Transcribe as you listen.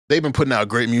they've been putting out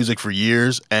great music for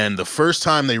years, and the first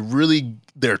time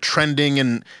they're trending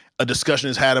and a discussion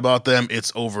is had about them,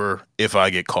 it's over If I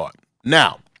Get Caught.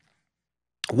 Now,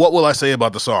 what will I say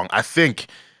about the song? I think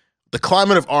the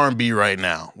climate of R&B right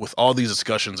now, with all these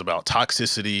discussions about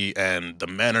toxicity and the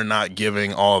men are not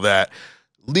giving, all that,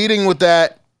 leading with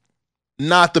that,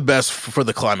 not the best for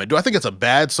the climate. Do I think it's a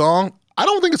bad song? I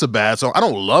don't think it's a bad song. I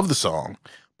don't love the song,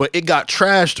 but it got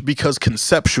trashed because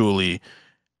conceptually,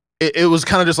 it was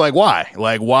kind of just like, why?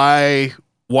 Like, why'd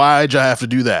you have to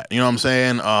do that? You know what I'm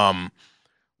saying?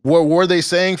 Were they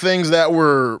saying things that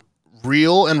were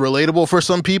real and relatable for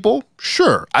some people?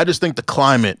 Sure. I just think the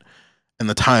climate and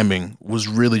the timing was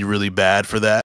really, really bad for that.